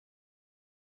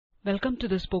Welcome to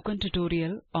the spoken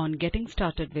tutorial on getting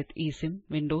started with eSim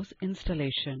Windows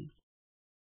installation.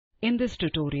 In this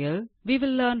tutorial, we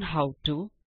will learn how to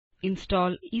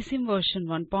install eSim version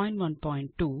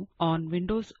 1.1.2 on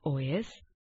Windows OS,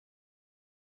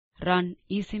 run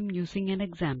eSim using an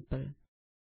example.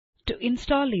 To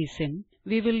install eSim,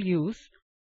 we will use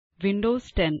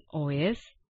Windows 10 OS.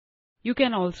 You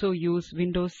can also use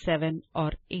Windows 7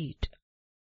 or 8.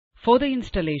 For the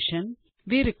installation,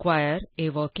 we require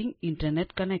a working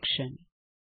internet connection.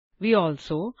 We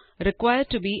also require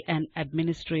to be an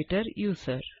administrator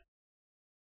user.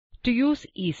 To use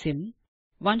eSim,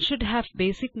 one should have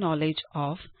basic knowledge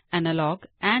of analog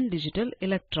and digital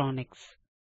electronics.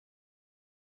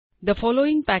 The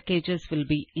following packages will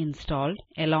be installed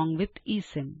along with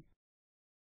eSim: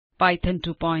 Python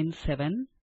 2.7,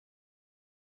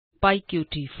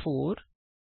 PyQt4,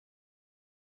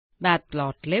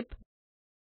 Matplotlib,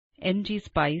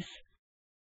 Ngspice,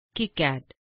 KiCad.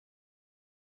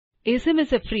 eSim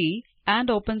is a free and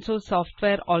open source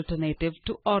software alternative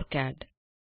to ORCAD.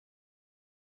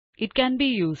 It can be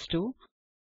used to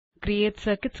create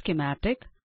circuit schematic,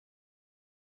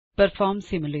 perform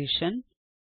simulation,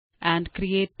 and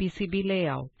create PCB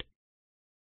layout.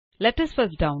 Let us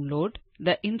first download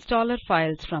the installer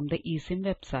files from the eSim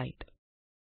website.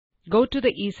 Go to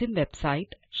the eSim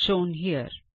website shown here.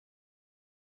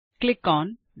 Click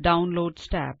on Downloads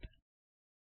tab.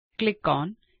 Click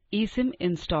on eSim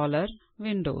Installer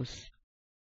Windows.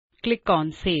 Click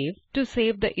on Save to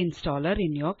save the installer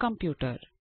in your computer.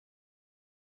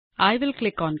 I will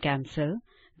click on Cancel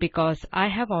because I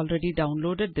have already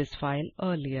downloaded this file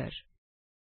earlier.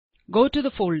 Go to the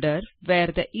folder where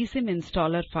the eSim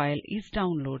installer file is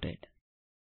downloaded.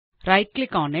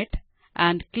 Right-click on it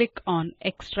and click on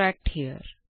Extract here.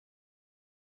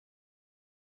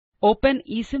 Open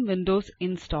eSim Windows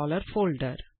Installer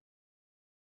folder.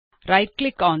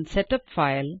 Right-click on Setup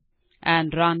File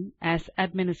and Run as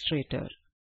Administrator.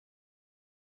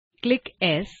 Click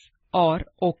Yes or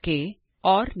OK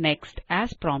or Next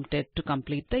as prompted to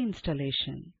complete the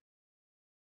installation.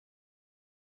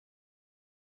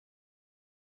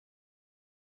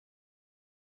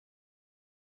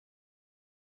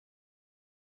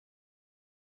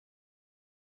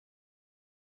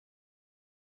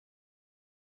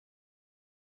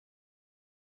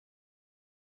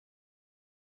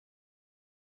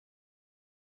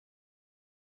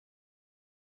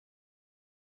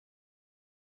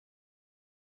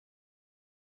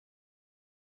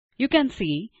 You can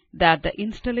see that the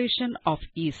installation of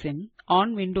eSim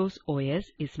on Windows OS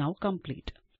is now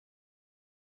complete.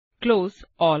 Close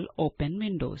all open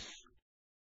windows.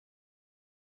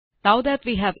 Now that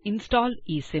we have installed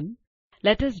eSim,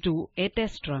 let us do a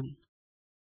test run.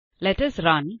 Let us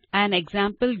run an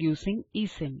example using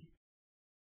eSim.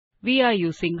 We are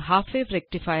using half-wave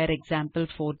rectifier example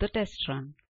for the test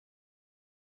run.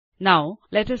 Now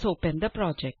let us open the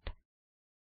project.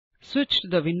 Switch to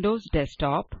the Windows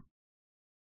desktop.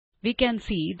 We can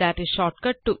see that a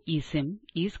shortcut to eSim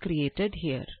is created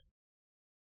here.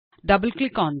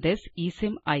 Double-click on this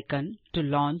eSim icon to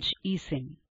launch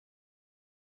eSim.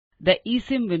 The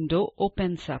eSim window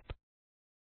opens up.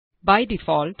 By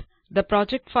default, the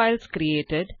project files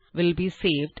created will be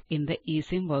saved in the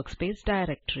eSim workspace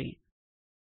directory.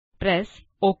 Press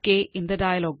OK in the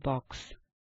dialog box.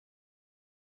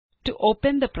 To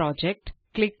open the project,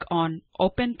 click on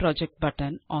Open Project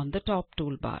button on the top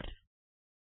toolbar.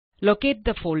 Locate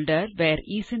the folder where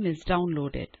eSim is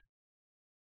downloaded.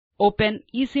 Open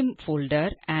eSim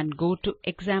folder and go to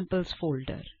Examples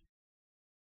folder.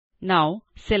 Now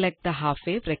select the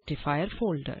half-wave rectifier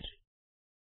folder.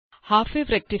 Half-wave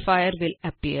rectifier will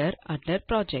appear under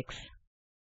Projects.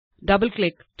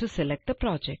 Double-click to select the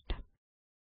project.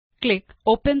 Click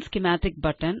Open Schematic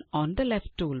button on the left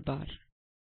toolbar.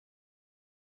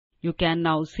 You can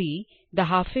now see the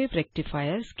half-wave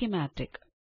rectifier schematic.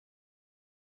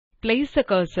 Place the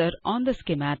cursor on the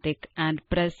schematic and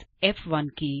press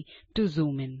F1 key to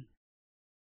zoom in.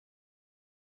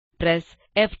 Press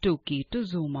F2 key to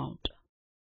zoom out.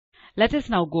 Let us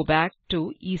now go back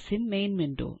to eSim main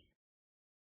window.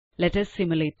 Let us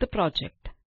simulate the project.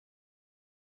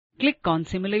 Click on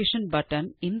Simulation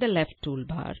button in the left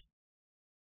toolbar.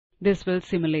 This will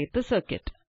simulate the circuit.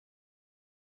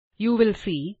 You will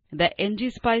see the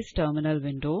Ngspice terminal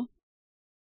window,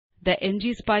 the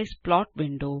Ngspice plot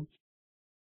window,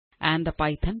 and the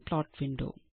Python plot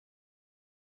window.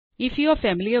 If you are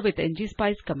familiar with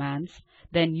Ngspice commands,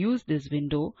 then use this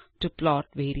window to plot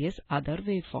various other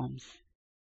waveforms.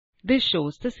 This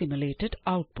shows the simulated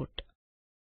output.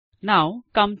 Now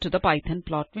come to the Python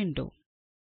plot window.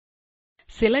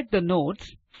 Select the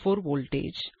nodes for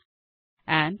voltage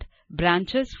and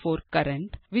branches for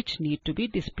current which need to be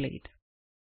displayed.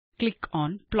 Click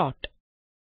on Plot.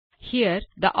 Here,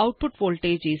 the output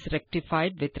voltage is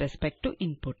rectified with respect to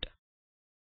input.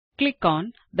 Click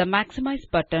on the Maximize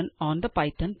button on the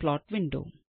Python plot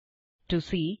window to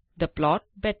see the plot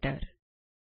better.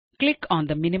 Click on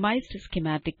the Minimized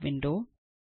schematic window.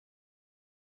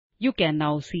 You can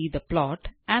now see the plot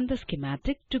and the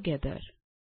schematic together.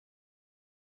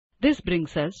 This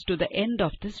brings us to the end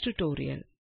of this tutorial.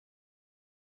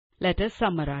 Let us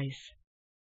summarize.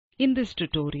 In this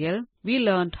tutorial, we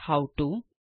learned how to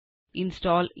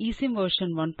install eSim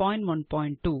version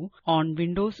 1.1.2 on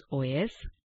Windows OS,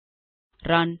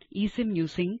 run eSim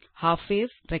using half-wave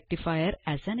rectifier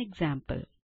as an example.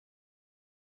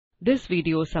 This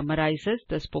video summarizes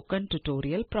the spoken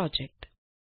tutorial project.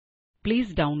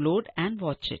 Please download and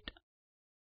watch it.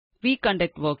 We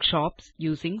conduct workshops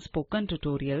using spoken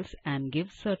tutorials and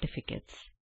give certificates.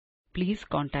 Please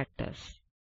contact us.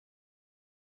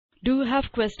 Do you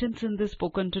have questions in this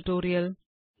spoken tutorial?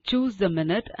 Choose the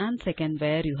minute and second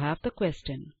where you have the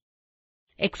question.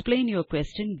 Explain your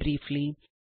question briefly.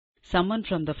 Someone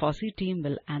from the FOSSEE team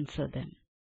will answer them.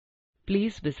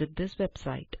 Please visit this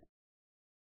website.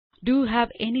 Do you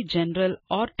have any general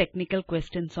or technical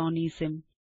questions on eSim?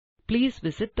 Please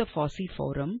visit the FOSSEE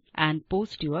forum and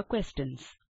post your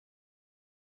questions.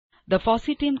 The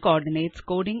FOSSEE team coordinates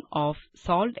coding of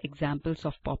solved examples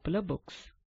of popular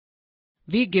books.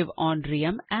 We give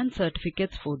honorarium and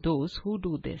certificates for those who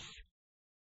do this.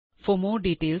 For more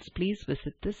details, please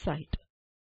visit this site.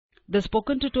 The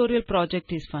Spoken Tutorial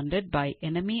project is funded by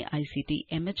NME ICT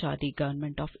MHRD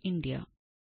Government of India.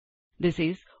 This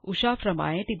is Usha from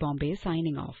IIT Bombay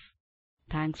signing off.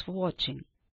 Thanks for watching.